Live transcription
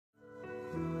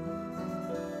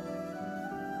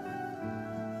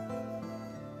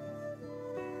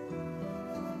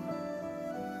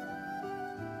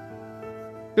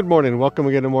Good morning. Welcome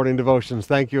again to Morning Devotions.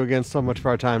 Thank you again so much for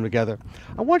our time together.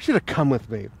 I want you to come with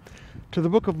me to the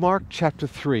book of Mark chapter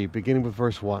 3, beginning with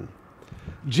verse 1.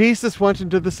 Jesus went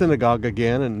into the synagogue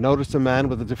again and noticed a man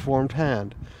with a deformed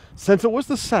hand. Since it was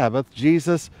the Sabbath,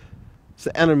 Jesus'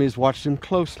 enemies watched him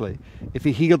closely. If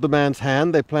he healed the man's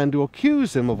hand, they planned to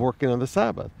accuse him of working on the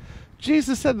Sabbath.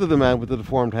 Jesus said to the man with the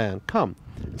deformed hand, "Come,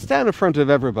 stand in front of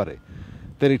everybody."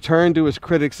 Then he turned to his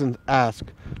critics and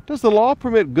asked, "Does the law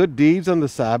permit good deeds on the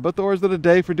Sabbath, or is it a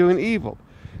day for doing evil?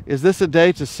 Is this a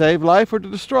day to save life or to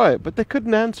destroy it?" But they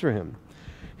couldn't answer him.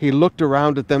 He looked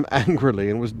around at them angrily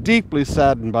and was deeply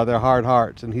saddened by their hard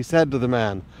hearts. And he said to the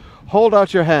man, "Hold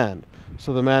out your hand."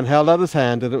 So the man held out his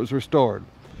hand, and it was restored.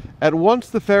 At once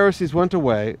the Pharisees went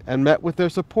away and met with their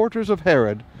supporters of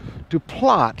Herod to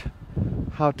plot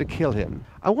how to kill him.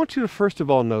 I want you to first of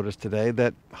all notice today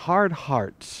that hard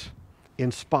hearts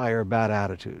inspire bad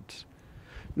attitudes.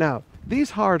 Now,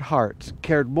 these hard hearts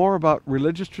cared more about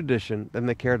religious tradition than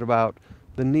they cared about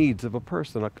the needs of a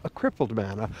person, a crippled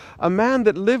man, a man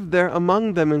that lived there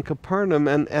among them in Capernaum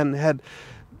and had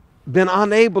been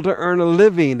unable to earn a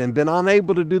living and been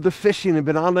unable to do the fishing and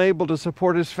been unable to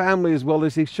support his family as well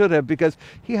as he should have because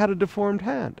he had a deformed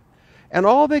hand. And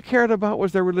all they cared about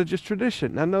was their religious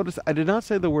tradition. Now notice, I did not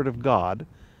say the word of God.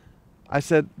 I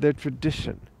said their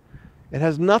tradition. It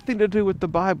has nothing to do with the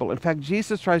Bible. In fact,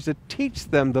 Jesus tries to teach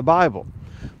them the Bible.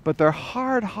 But their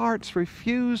hard hearts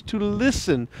refuse to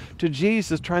listen to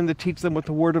Jesus trying to teach them what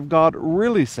the Word of God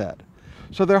really said.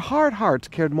 So their hard hearts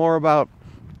cared more about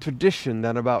tradition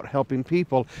than about helping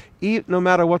people, no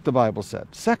matter what the Bible said.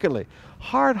 Secondly,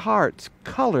 hard hearts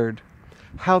colored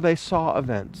how they saw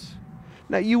events.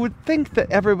 Now, you would think that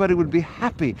everybody would be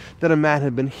happy that a man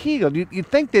had been healed. You'd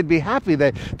think they'd be happy.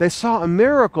 They saw a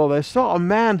miracle. They saw a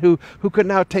man who could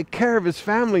now take care of his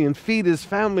family and feed his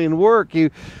family and work.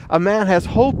 A man has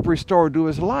hope restored to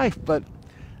his life, but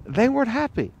they weren't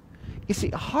happy. You see,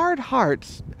 hard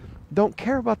hearts don't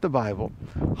care about the Bible.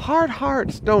 Hard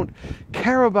hearts don't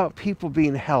care about people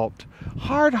being helped.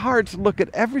 Hard hearts look at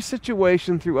every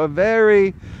situation through a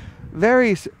very,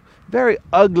 very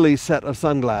ugly set of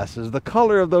sunglasses. The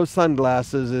color of those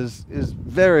sunglasses is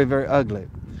very, very ugly.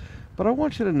 But I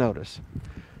want you to notice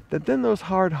that then those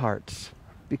hard hearts,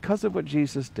 because of what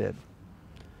Jesus did,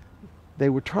 they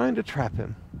were trying to trap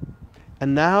him.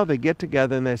 And now they get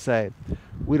together and they say,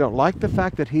 "We don't like the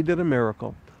fact that he did a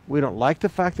miracle. We don't like the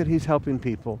fact that he's helping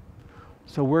people.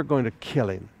 So we're going to kill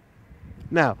him."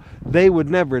 Now, they would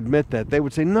never admit that. They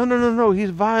would say, no,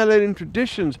 he's violating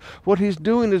traditions. What he's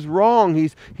doing is wrong.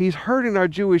 He's hurting our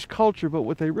Jewish culture. But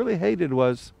what they really hated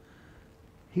was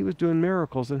he was doing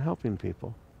miracles and helping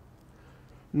people.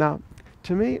 Now,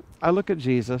 to me, I look at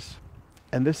Jesus,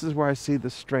 and this is where I see the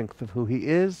strength of who he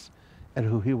is and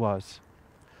who he was.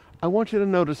 I want you to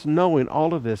notice, knowing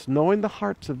all of this, knowing the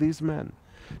hearts of these men,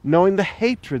 knowing the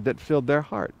hatred that filled their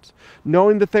hearts,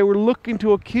 knowing that they were looking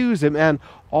to accuse him, and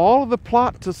all of the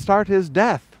plot to start his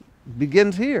death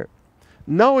begins here.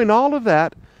 Knowing all of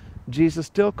that, Jesus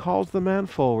still calls the man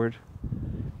forward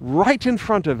right in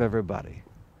front of everybody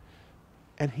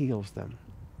and heals them.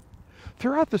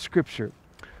 Throughout the scripture,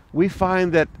 we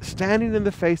find that standing in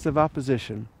the face of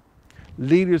opposition,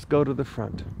 leaders go to the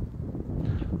front.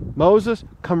 Moses,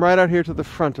 come right out here to the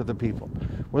front of the people.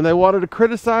 When they wanted to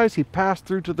criticize, he passed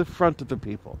through to the front of the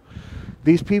people.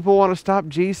 These people want to stop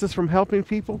Jesus from helping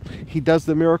people. He does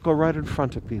the miracle right in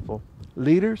front of people.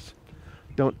 Leaders,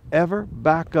 don't ever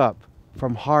back up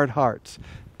from hard hearts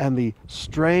and the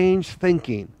strange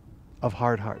thinking of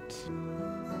hard hearts.